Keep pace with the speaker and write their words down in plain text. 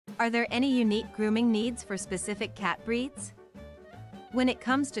Are there any unique grooming needs for specific cat breeds? When it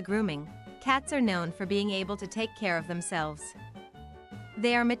comes to grooming, cats are known for being able to take care of themselves.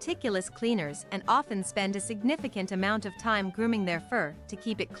 They are meticulous cleaners and often spend a significant amount of time grooming their fur to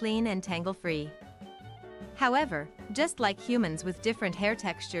keep it clean and tangle-free. However, just like humans with different hair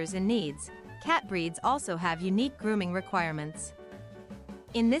textures and needs, cat breeds also have unique grooming requirements.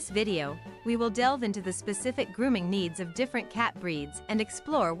 In this video, we will delve into the specific grooming needs of different cat breeds and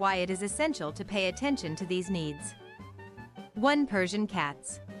explore why it is essential to pay attention to these needs. 1. Persian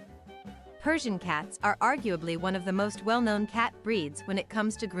cats. Persian cats are arguably one of the most well-known cat breeds when it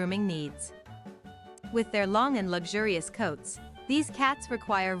comes to grooming needs. With their long and luxurious coats, these cats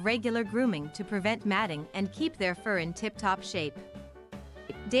require regular grooming to prevent matting and keep their fur in tip-top shape.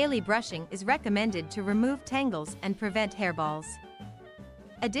 Daily brushing is recommended to remove tangles and prevent hairballs.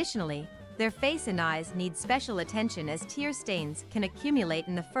 Additionally, their face and eyes need special attention as tear stains can accumulate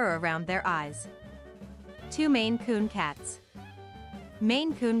in the fur around their eyes. 2. Maine Coon cats.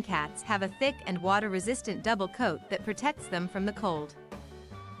 Maine Coon cats have a thick and water-resistant double coat that protects them from the cold.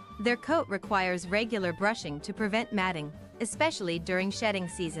 Their coat requires regular brushing to prevent matting, especially during shedding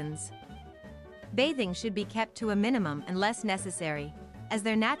seasons. Bathing should be kept to a minimum unless necessary, as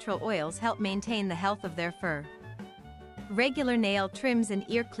their natural oils help maintain the health of their fur. Regular nail trims and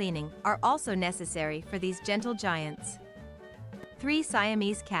ear cleaning are also necessary for these gentle giants. 3.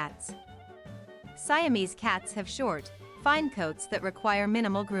 Siamese cats. Siamese cats have short, fine coats that require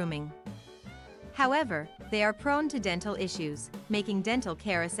minimal grooming. However, they are prone to dental issues, making dental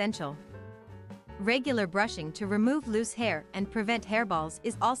care essential. Regular brushing to remove loose hair and prevent hairballs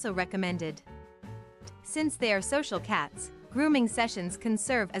is also recommended. Since they are social cats, grooming sessions can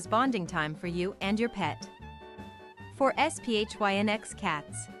serve as bonding time for you and your pet. 4. SPHYNX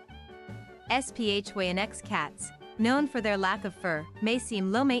cats. SPHYNX cats, known for their lack of fur, may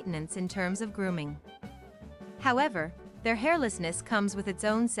seem low maintenance in terms of grooming. However, their hairlessness comes with its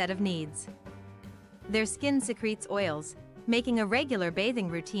own set of needs. Their skin secretes oils, making a regular bathing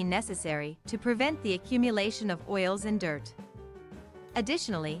routine necessary to prevent the accumulation of oils and dirt.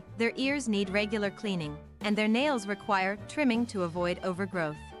 Additionally, their ears need regular cleaning, and their nails require trimming to avoid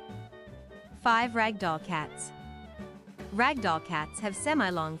overgrowth. 5. Ragdoll cats. Ragdoll cats have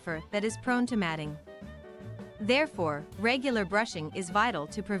semi-long fur that is prone to matting. Therefore, regular brushing is vital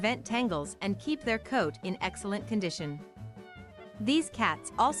to prevent tangles and keep their coat in excellent condition. These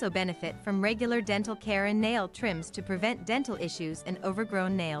cats also benefit from regular dental care and nail trims to prevent dental issues and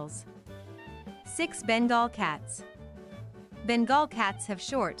overgrown nails. 6. Bengal cats. Bengal cats have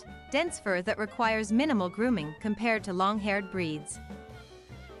short, dense fur that requires minimal grooming compared to long-haired breeds.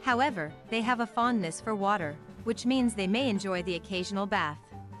 However, they have a fondness for water, which means they may enjoy the occasional bath.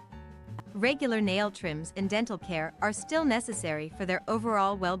 Regular nail trims and dental care are still necessary for their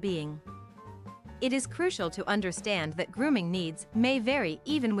overall well-being. It is crucial to understand that grooming needs may vary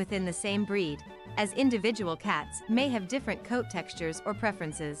even within the same breed, as individual cats may have different coat textures or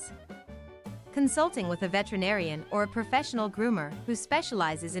preferences. Consulting with a veterinarian or a professional groomer who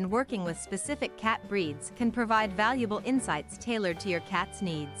specializes in working with specific cat breeds can provide valuable insights tailored to your cat's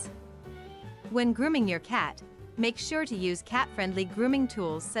needs. When grooming your cat, make sure to use cat-friendly grooming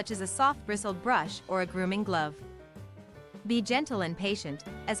tools such as a soft bristled brush or a grooming glove. Be gentle and patient,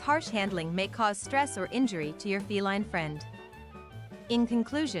 as harsh handling may cause stress or injury to your feline friend. In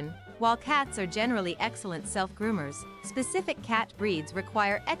conclusion, while cats are generally excellent self-groomers, specific cat breeds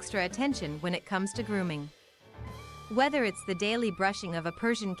require extra attention when it comes to grooming. Whether it's the daily brushing of a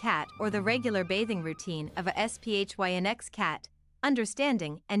Persian cat or the regular bathing routine of a SPHYNX cat,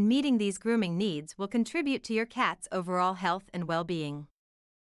 understanding and meeting these grooming needs will contribute to your cat's overall health and well-being.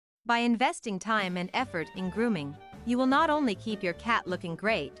 By investing time and effort in grooming, you will not only keep your cat looking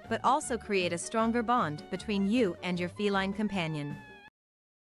great but also create a stronger bond between you and your feline companion.